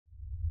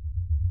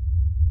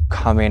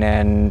Coming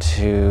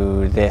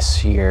into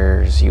this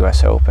year's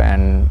US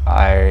Open,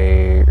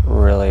 I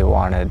really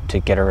wanted to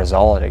get a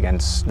result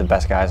against the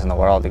best guys in the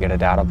world, to get a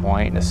data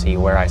point to see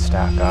where I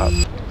stack up.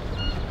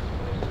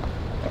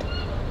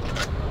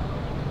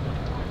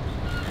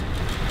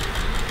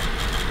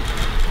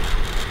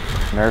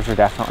 Nerves are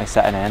definitely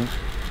setting in.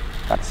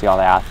 Got to see all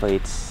the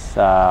athletes,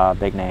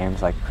 big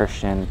names like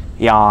Christian,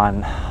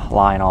 Jan,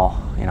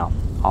 Lionel, you know,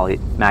 all the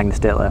Magnus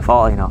Ditliff,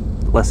 all, you know,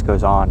 the list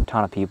goes on,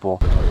 ton of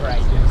people.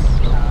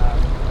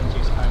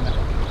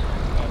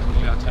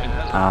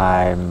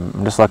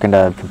 I'm just looking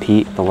to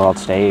compete at the world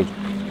stage.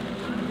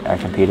 I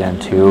competed in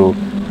 2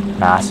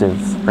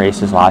 massive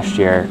races last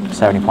year,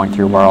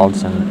 70.3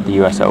 Worlds and the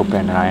US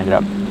Open, and I ended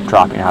up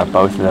dropping out of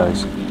both of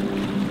those.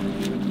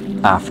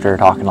 After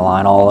talking to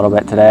Lionel a little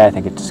bit today, I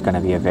think it's going to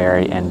be a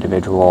very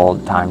individual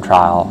time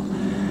trial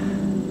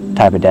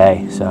type of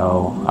day.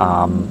 So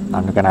I'm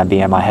going to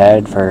be in my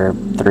head for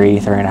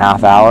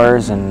 3.5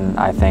 hours, and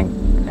I think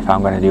if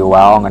I'm going to do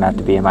well, I'm going to have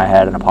to be in my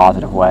head in a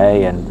positive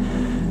way, and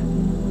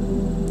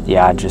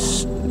yeah,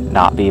 just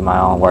not be my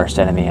own worst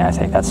enemy. And I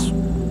think that's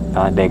the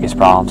only biggest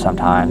problem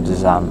sometimes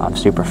is I'm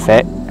super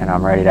fit and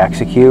I'm ready to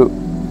execute,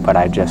 but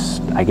I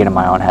get in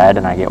my own head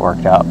and I get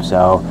worked up.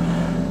 So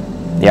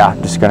yeah,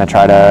 I'm just gonna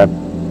try to,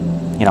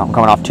 you know, I'm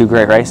coming off 2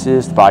 great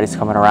races, the body's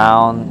coming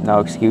around,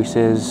 no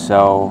excuses,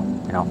 so,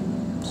 you know,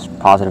 just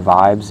positive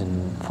vibes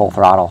and full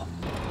throttle.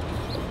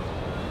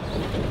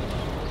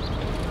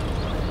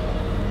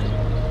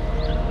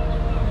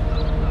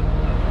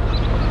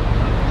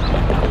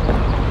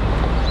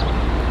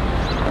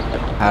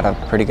 Had a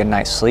pretty good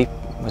night's sleep,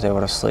 was able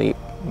to sleep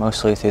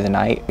mostly through the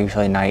night.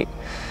 Usually night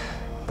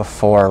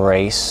before a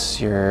race,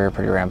 you're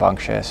pretty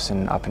rambunctious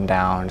and up and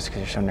down just because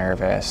you're so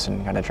nervous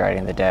and kind of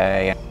dreading the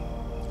day.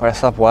 But I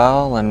slept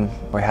well, and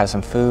we had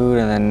some food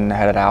and then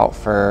headed out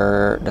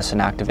for just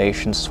an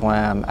activation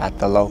swim at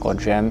the local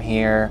gym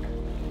here.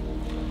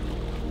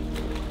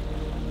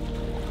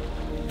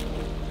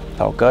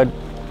 Felt good.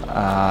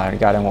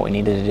 Got in what we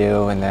needed to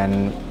do and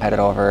then headed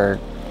over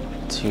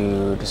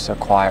to just a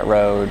quiet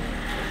road.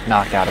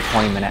 Knocked out a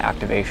 20-minute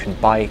activation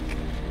bike.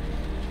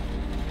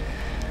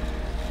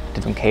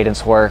 Did some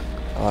cadence work,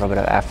 a little bit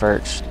of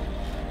effort,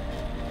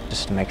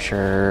 just to make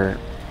sure,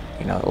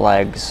 you know, the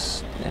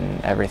legs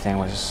and everything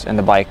was, and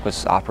the bike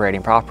was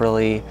operating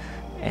properly.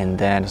 And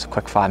then just a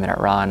quick 5-minute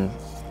run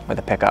with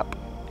a pickup.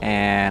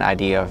 And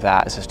idea of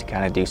that is just to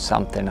kind of do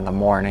something in the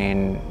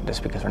morning,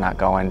 just because we're not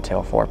going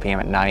till 4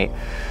 p.m. at night.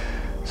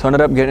 So I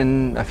ended up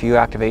getting a few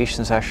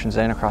activation sessions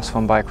in across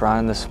swim bike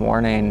run this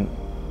morning.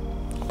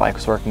 Bike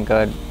was working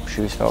good,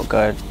 shoes felt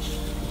good,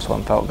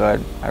 swim felt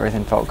good,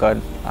 everything felt good.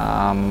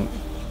 And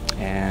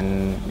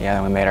yeah,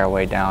 then we made our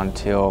way down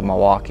to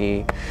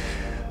Milwaukee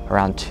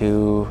around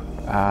 2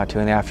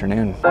 in the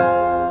afternoon.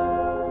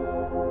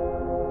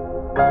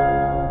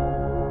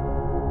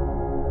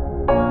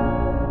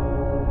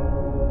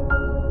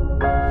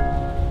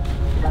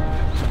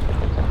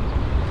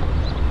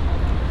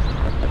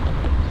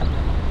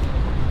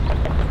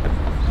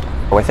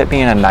 With it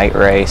being a night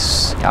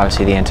race,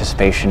 obviously the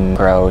anticipation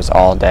grows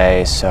all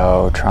day,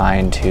 so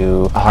trying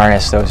to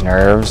harness those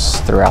nerves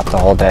throughout the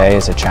whole day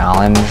is a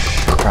challenge,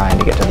 trying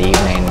to get to the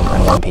evening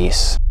in one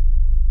piece.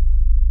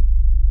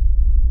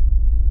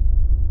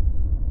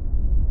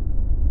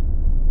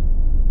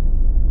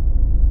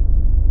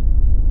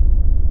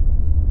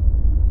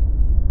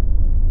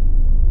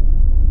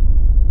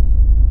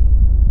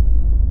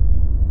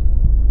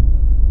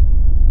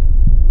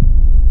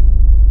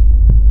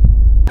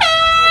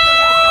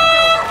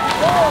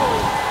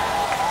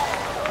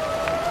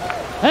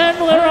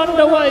 And we're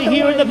underway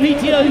here in the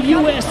PTO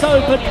US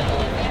Open.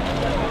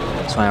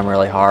 Swam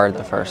really hard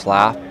the first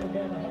lap.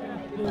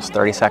 It was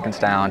 30 seconds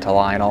down to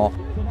Lionel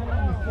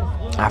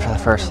after the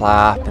first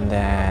lap, and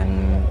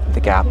then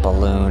the gap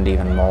ballooned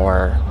even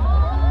more.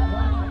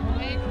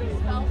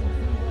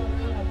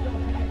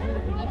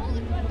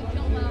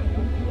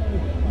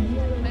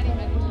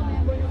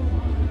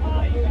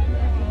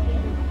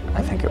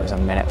 I think it was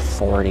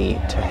 1:40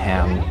 to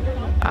him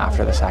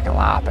after the second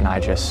lap, and I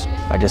just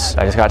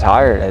got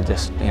tired. It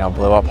just, you know,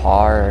 blew up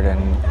hard,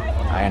 and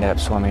I ended up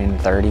swimming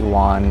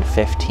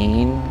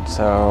 31:15.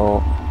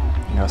 So,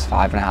 you know, it's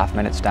 5.5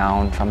 minutes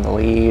down from the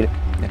lead.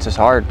 It's just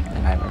hard,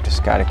 and I've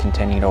just got to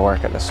continue to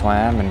work at the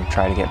swim and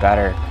try to get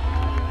better.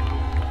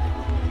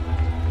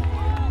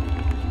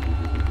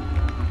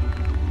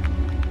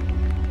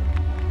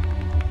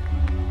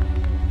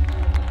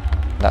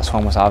 That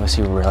swim was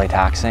obviously really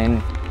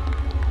taxing.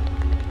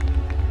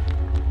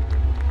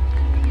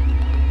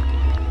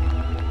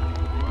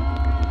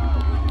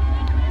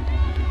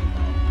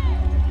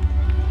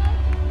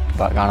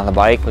 But got on the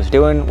bike, was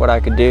doing what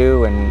I could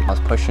do, and I was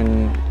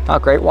pushing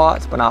not great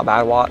watts, but not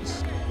bad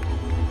watts.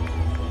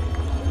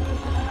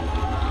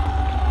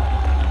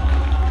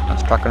 I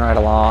was trucking right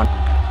along.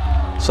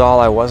 Saw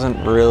I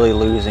wasn't really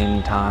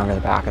losing time to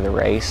the back of the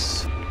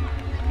race.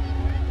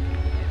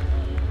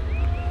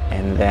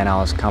 And then I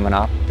was coming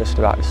up, just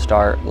about to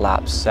start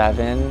lap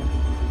 7.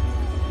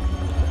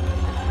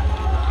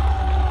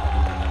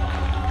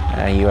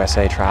 A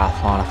USA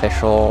triathlon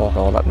official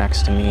rolled up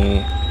next to me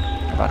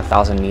about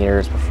 1,000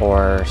 meters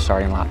before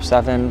starting lap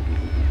 7,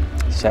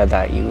 said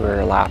that you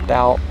were lapped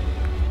out,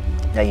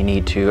 that you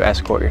need to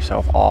escort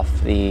yourself off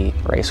the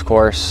race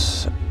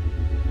course,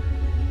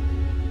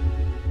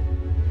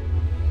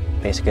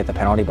 basically at the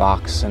penalty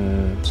box,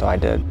 and so I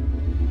did.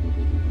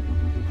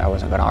 I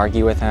wasn't going to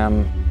argue with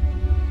him.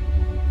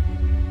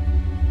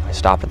 I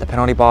stopped at the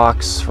penalty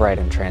box right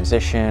in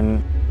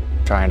transition,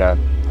 trying to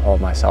hold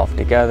myself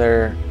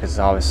together because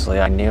obviously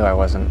I knew I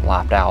wasn't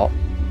lapped out.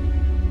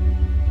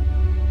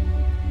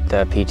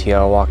 The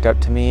PTO walked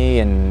up to me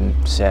and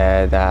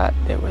said that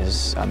it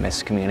was a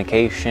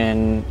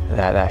miscommunication,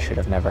 that should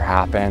have never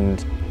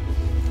happened.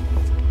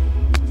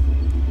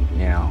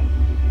 You know,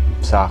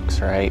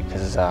 sucks, right?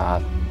 Because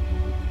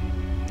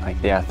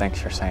like, yeah, thanks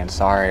for saying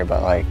sorry,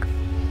 but like,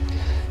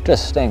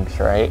 just stinks,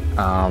 right?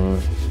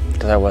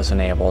 Because I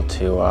wasn't able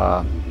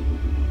to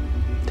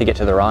get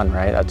to the run,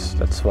 right?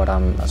 That's what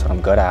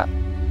I'm good at.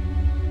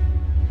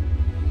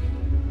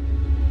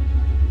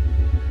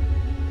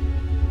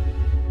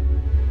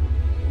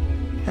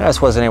 I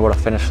just wasn't able to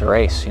finish the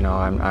race. You know,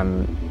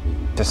 I'm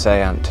to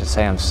say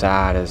I'm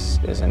sad is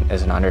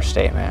an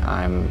understatement.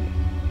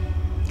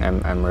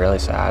 I'm really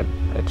sad.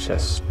 It's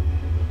just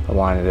I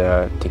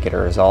wanted to get a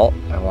result.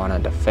 I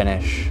wanted to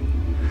finish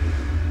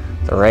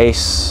the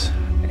race,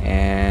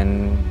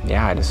 and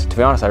yeah, to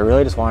be honest, I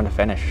really just wanted to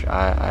finish.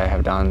 I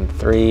have done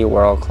 3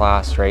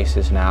 world-class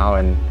races now,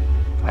 and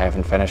I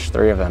haven't finished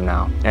 3 of them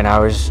now. And I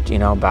was, you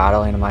know,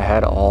 battling in my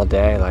head all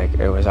day. Like,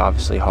 it was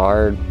obviously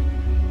hard.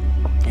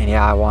 And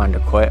yeah, I wanted to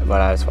quit,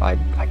 but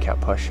I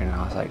kept pushing.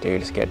 I was like, dude,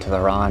 just get to the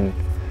run.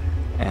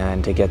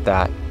 And to get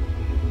that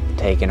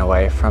taken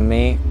away from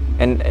me,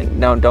 and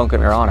no, don't get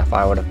me wrong, if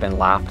I would have been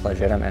lapped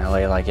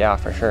legitimately, like, yeah,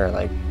 for sure,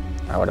 like,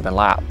 I would have been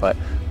lapped, but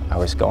I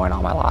was going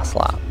on my last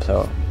lap.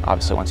 So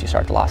obviously once you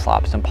start the last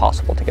lap, it's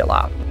impossible to get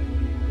lapped.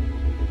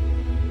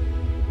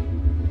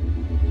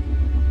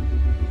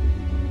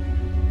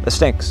 It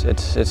stinks.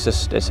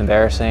 It's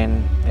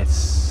embarrassing, it's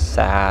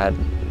sad,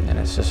 and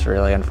it's just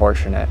really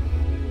unfortunate.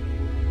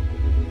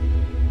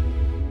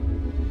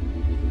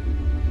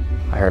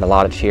 I heard a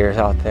lot of cheers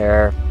out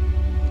there.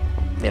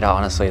 It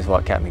honestly is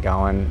what kept me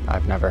going.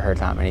 I've never heard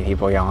that many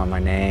people yelling my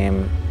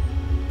name,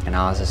 and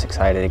I was just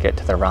excited to get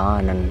to the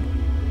run and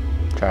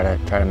try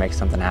to make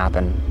something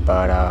happen.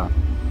 But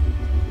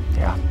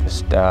yeah,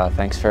 just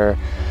thanks to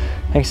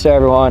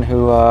everyone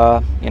who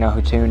you know,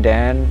 who tuned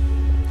in,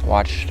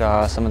 watched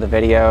some of the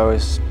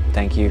videos.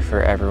 Thank you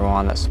for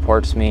everyone that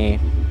supports me,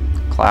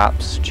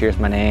 claps, cheers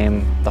my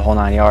name, the whole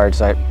 9 yards.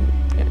 You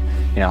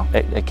know,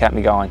 it kept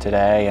me going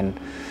today, and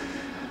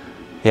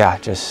yeah,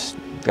 just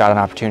got an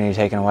opportunity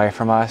taken away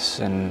from us,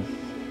 and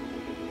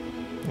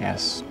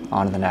yes,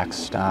 on to the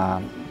next.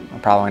 I'm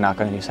probably not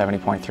going to do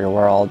 70.3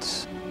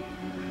 Worlds,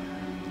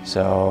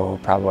 so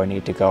probably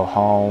need to go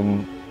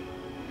home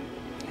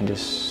and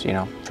just, you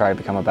know, try to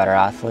become a better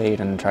athlete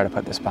and try to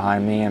put this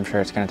behind me. I'm sure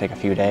it's going to take a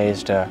few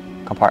days to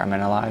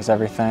compartmentalize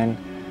everything,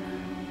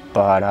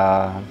 but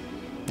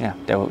yeah,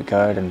 did what we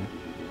could, and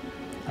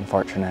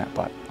unfortunate,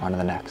 but on to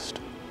the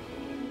next.